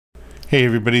Hey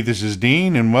everybody, this is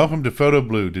Dean and welcome to Photo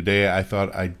Blue. Today I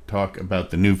thought I'd talk about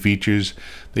the new features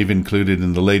they've included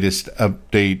in the latest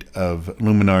update of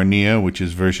Luminar Neo, which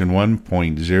is version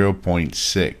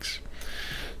 1.0.6.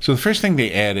 So the first thing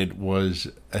they added was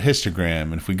a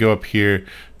histogram, and if we go up here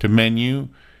to menu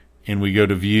and we go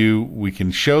to view, we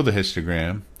can show the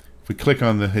histogram. If we click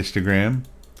on the histogram,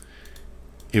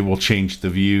 it will change the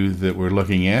view that we're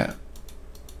looking at.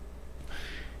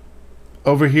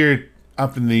 Over here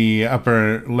up in the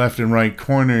upper left and right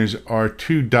corners are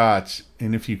two dots,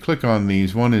 and if you click on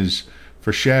these, one is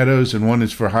for shadows and one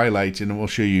is for highlights, and it will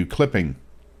show you clipping.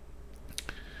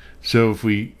 So if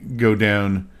we go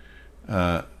down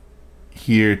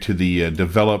here to the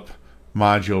develop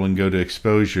module and go to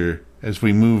exposure, as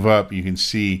we move up you can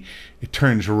see it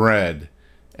turns red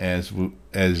as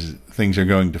things are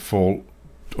going to full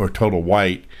or total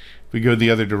white. If we go the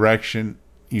other direction,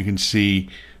 you can see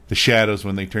the shadows,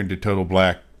 when they turn to total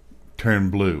black, turn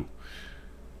blue.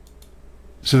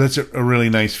 So that's a really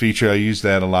nice feature. I use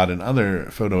that a lot in other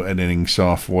photo editing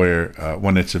software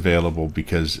when it's available,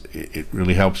 because it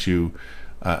really helps you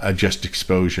adjust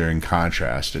exposure and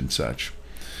contrast and such.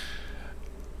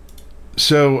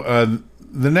 So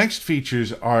the next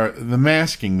features are the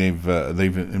masking.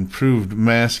 They've improved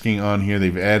masking on here.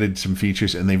 They've added some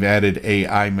features, and they've added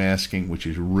AI masking, which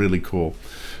is really cool.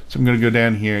 So I'm going to go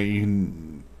down here. You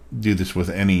can do this with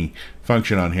any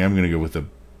function on here. I'm going to go with the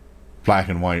black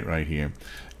and white right here. I'm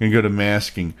going to go to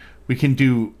masking. We can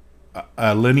do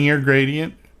a linear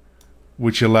gradient,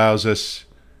 which allows us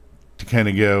to kind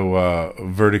of go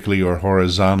vertically or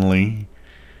horizontally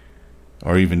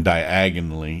or even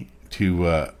diagonally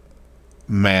to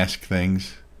mask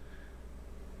things.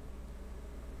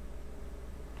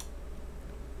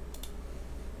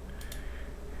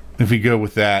 If we go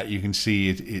with that, you can see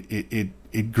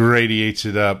it gradiates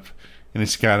it up, and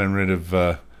it's gotten rid of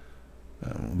the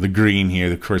green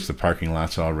here. Of course, the parking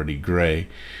lot's already gray.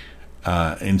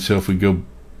 And so if we go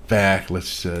back,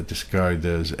 let's discard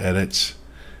those edits.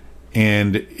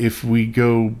 And if we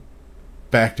go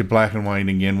back to black and white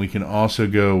again, we can also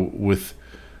go with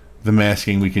the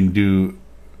masking. We can do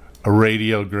a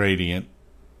radial gradient.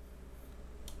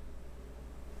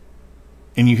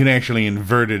 And you can actually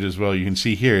invert it as well. You can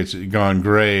see here it's gone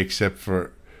gray except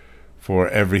for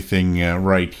everything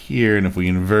right here. And if we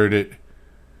invert it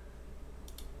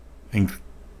and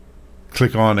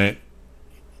click on it,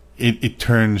 it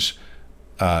turns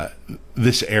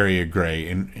this area gray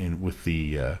and with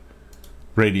the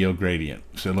radial gradient.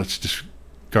 So let's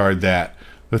discard that.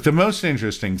 But the most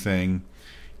interesting thing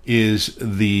is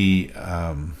the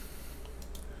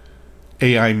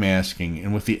AI masking.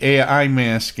 And with the AI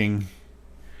masking,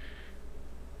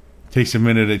 takes a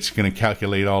minute. It's going to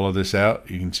calculate all of this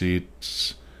out. You can see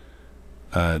it's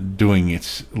doing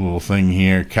its little thing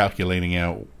here, calculating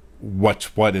out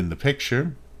what's what in the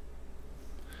picture.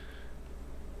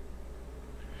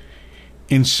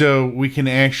 And so we can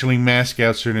actually mask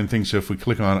out certain things. So if we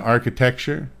click on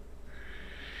architecture,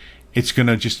 it's going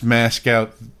to just mask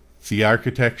out the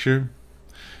architecture.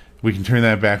 We can turn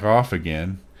that back off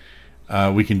again.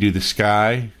 We can do the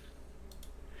sky.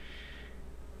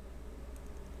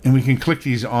 And we can click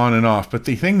these on and off. But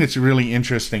the thing that's really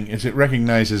interesting is it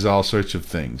recognizes all sorts of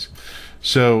things.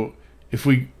 So if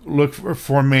we look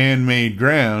for man-made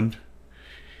ground,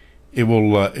 it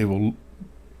will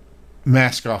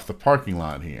mask off the parking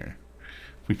lot here.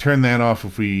 If we turn that off,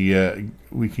 if we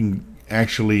can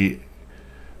actually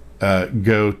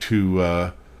go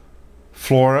to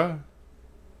flora,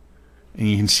 and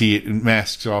you can see it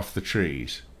masks off the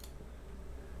trees.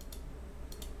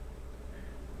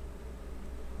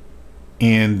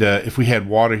 And if we had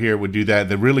water here, it would do that.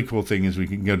 The really cool thing is we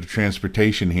can go to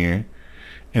transportation here,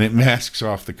 and it masks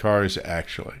off the cars,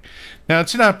 actually. Now,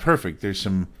 it's not perfect. There's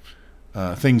some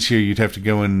things here you'd have to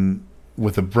go in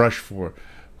with a brush for.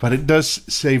 But it does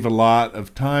save a lot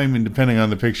of time, and depending on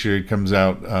the picture, it comes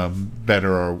out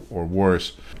better or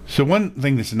worse. So one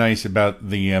thing that's nice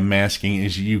about the masking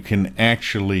is you can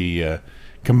actually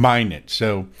combine it.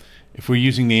 So if we're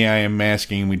using the AI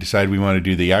masking and we decide we want to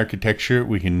do the architecture,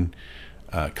 we can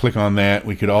click on that.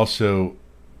 We could also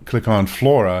click on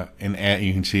flora, and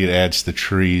you can see it adds the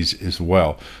trees as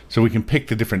well. So we can pick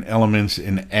the different elements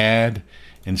and add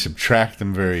and subtract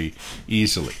them very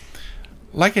easily.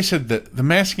 Like I said, the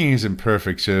masking isn't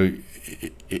perfect, so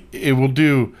it will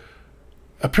do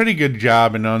a pretty good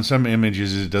job, and on some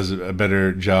images it does a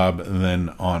better job than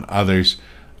on others.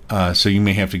 So you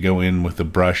may have to go in with a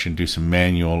brush and do some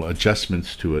manual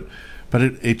adjustments to it. But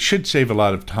it should save a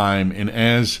lot of time, and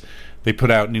as they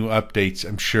put out new updates,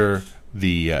 I'm sure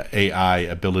the AI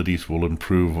abilities will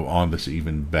improve on this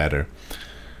even better.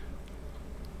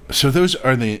 So those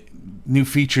are the new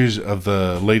features of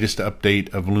the latest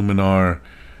update of Luminar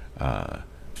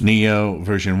Neo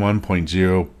version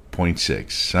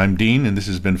 1.0.6. I'm Dean, and this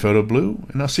has been Photo Blue,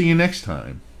 and I'll see you next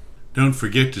time. Don't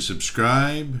forget to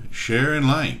subscribe, share, and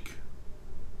like.